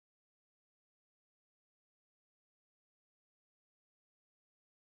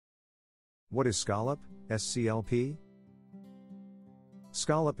What is Scallop, SCLP?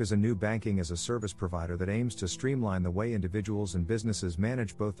 Scallop is a new banking-as-a-service provider that aims to streamline the way individuals and businesses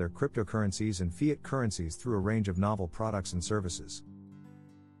manage both their cryptocurrencies and fiat currencies through a range of novel products and services.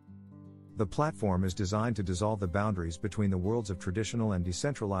 The platform is designed to dissolve the boundaries between the worlds of traditional and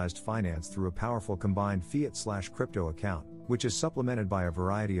decentralized finance through a powerful combined fiat/crypto account, which is supplemented by a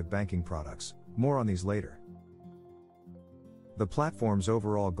variety of banking products. More on these later. The platform's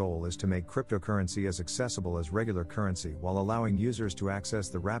overall goal is to make cryptocurrency as accessible as regular currency while allowing users to access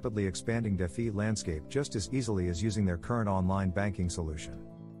the rapidly expanding DeFi landscape just as easily as using their current online banking solution.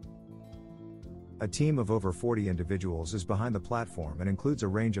 A team of over 40 individuals is behind the platform and includes a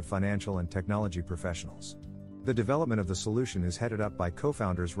range of financial and technology professionals. The development of the solution is headed up by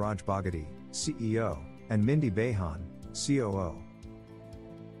co-founders Raj Bagadi, CEO, and Mindy Bejawn, COO.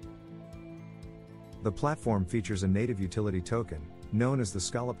 The platform features a native utility token, known as the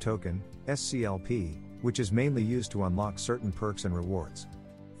Scallop token, SCLP, which is mainly used to unlock certain perks and rewards.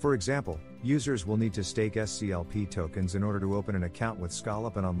 For example, users will need to stake SCLP tokens in order to open an account with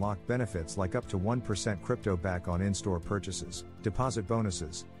Scallop and unlock benefits like up to 1% crypto back on in-store purchases, deposit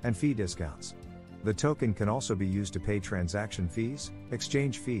bonuses, and fee discounts. The token can also be used to pay transaction fees,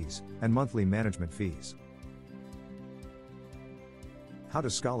 exchange fees, and monthly management fees. How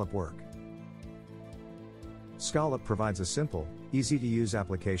does Scallop work? Scallop provides a simple, easy-to-use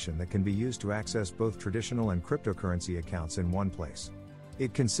application that can be used to access both traditional and cryptocurrency accounts in one place.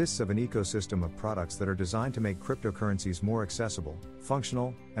 It consists of an ecosystem of products that are designed to make cryptocurrencies more accessible,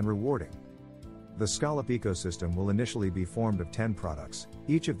 functional, and rewarding. The Scallop ecosystem will initially be formed of 10 products,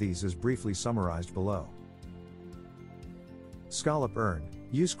 each of these is briefly summarized below. Scallop Earn: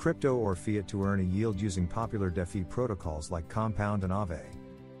 use crypto or fiat to earn a yield using popular DeFi protocols like Compound and Aave.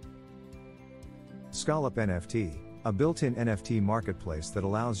 Scallop NFT, a built-in NFT marketplace that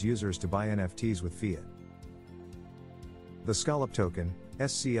allows users to buy NFTs with fiat. The Scallop token,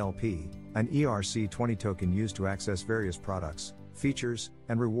 SCLP, an ERC20 token used to access various products, features,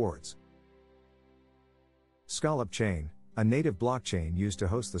 and rewards. Scallop Chain, a native blockchain used to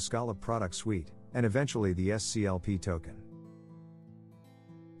host the Scallop product suite, and eventually the SCLP token.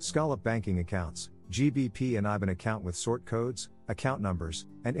 Scallop Banking Accounts, GBP and IBAN account with sort codes, account numbers,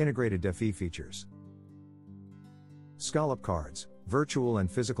 and integrated DeFi features. Scallop Cards, virtual and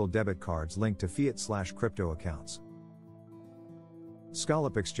physical debit cards linked to fiat/crypto accounts.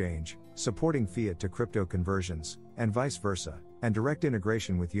 Scallop Exchange, supporting fiat to crypto conversions, and vice versa, and direct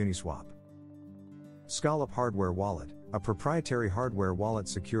integration with Uniswap. Scallop Hardware Wallet, a proprietary hardware wallet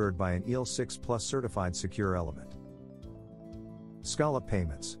secured by an EL6+ certified secure element. Scallop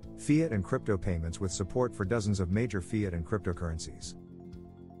Payments, fiat and crypto payments with support for dozens of major fiat and cryptocurrencies.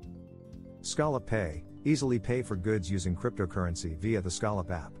 Scallop Pay, easily pay for goods using cryptocurrency via the Scallop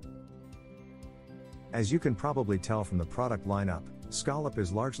app. As you can probably tell from the product lineup, Scallop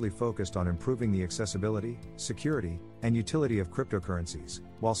is largely focused on improving the accessibility, security, and utility of cryptocurrencies,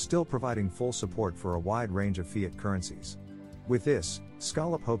 while still providing full support for a wide range of fiat currencies. With this,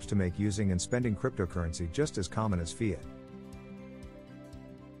 Scallop hopes to make using and spending cryptocurrency just as common as fiat.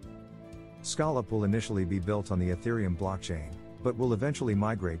 Scallop will initially be built on the Ethereum blockchain, but will eventually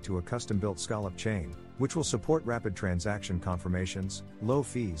migrate to a custom-built Scallop chain, which will support rapid transaction confirmations, low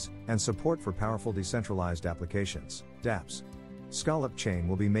fees, and support for powerful decentralized applications, dApps. Scallop chain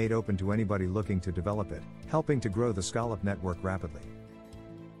will be made open to anybody looking to develop it, helping to grow the Scallop network rapidly.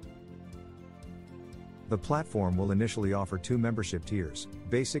 The platform will initially offer 2 membership tiers,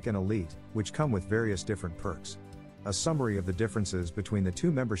 Basic and Elite, which come with various different perks. A summary of the differences between the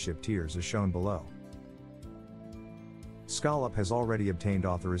 2 membership tiers is shown below. Scallop has already obtained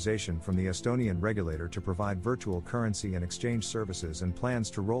authorization from the Estonian regulator to provide virtual currency and exchange services and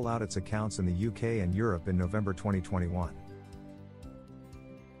plans to roll out its accounts in the UK and Europe in November 2021.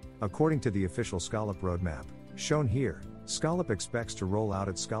 According to the official Scallop roadmap, shown here, Scallop expects to roll out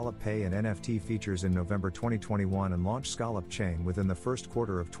its Scallop Pay and NFT features in November 2021 and launch Scallop Chain within the first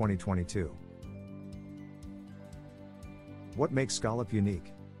quarter of 2022. What makes Scallop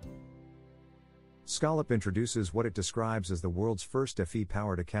unique? Scallop introduces what it describes as the world's first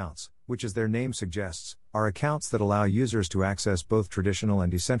DeFi-powered accounts, which as their name suggests, are accounts that allow users to access both traditional and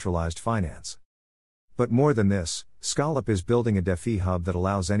decentralized finance. But more than this, Scallop is building a DeFi hub that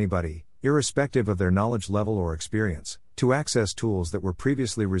allows anybody, irrespective of their knowledge level or experience, to access tools that were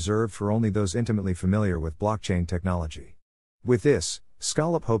previously reserved for only those intimately familiar with blockchain technology. With this,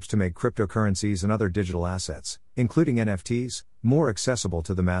 Scallop hopes to make cryptocurrencies and other digital assets, including NFTs, more accessible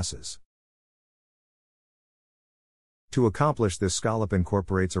to the masses. To accomplish this, Scallop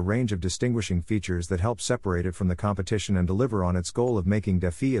incorporates a range of distinguishing features that help separate it from the competition and deliver on its goal of making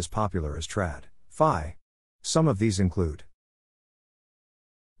DeFi as popular as TradFi. Some of these include: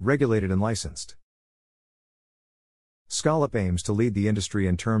 regulated and licensed. Scallop aims to lead the industry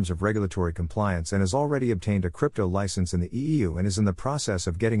in terms of regulatory compliance and has already obtained a crypto license in the EU and is in the process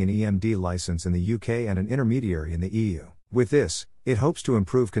of getting an EMD license in the UK and an intermediary in the EU. With this, it hopes to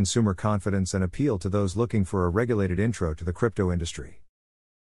improve consumer confidence and appeal to those looking for a regulated intro to the crypto industry.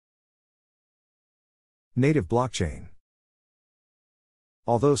 Native blockchain.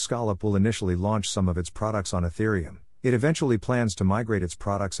 Although Scallop will initially launch some of its products on Ethereum, it eventually plans to migrate its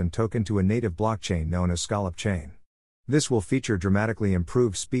products and token to a native blockchain known as Scallop Chain. This will feature dramatically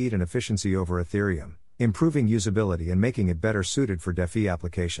improved speed and efficiency over Ethereum, improving usability and making it better suited for DeFi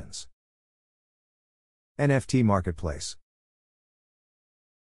applications. NFT marketplace.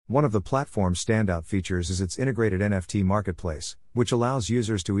 One of the platform's standout features is its integrated NFT marketplace, which allows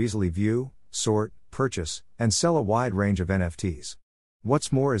users to easily view, sort, purchase, and sell a wide range of NFTs.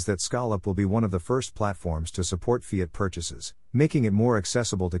 What's more is that Scallop will be one of the first platforms to support fiat purchases, making it more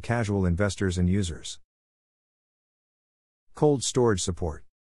accessible to casual investors and users. Cold storage support.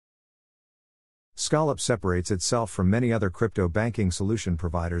 Scallop separates itself from many other crypto banking solution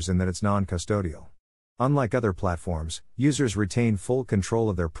providers in that it's non-custodial. Unlike other platforms, users retain full control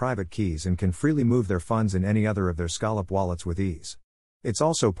of their private keys and can freely move their funds in any other of their Scallop wallets with ease. It's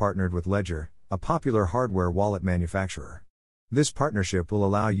also partnered with Ledger, a popular hardware wallet manufacturer. This partnership will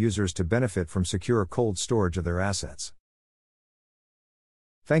allow users to benefit from secure cold storage of their assets.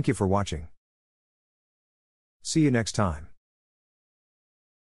 Thank you for watching. See you next time.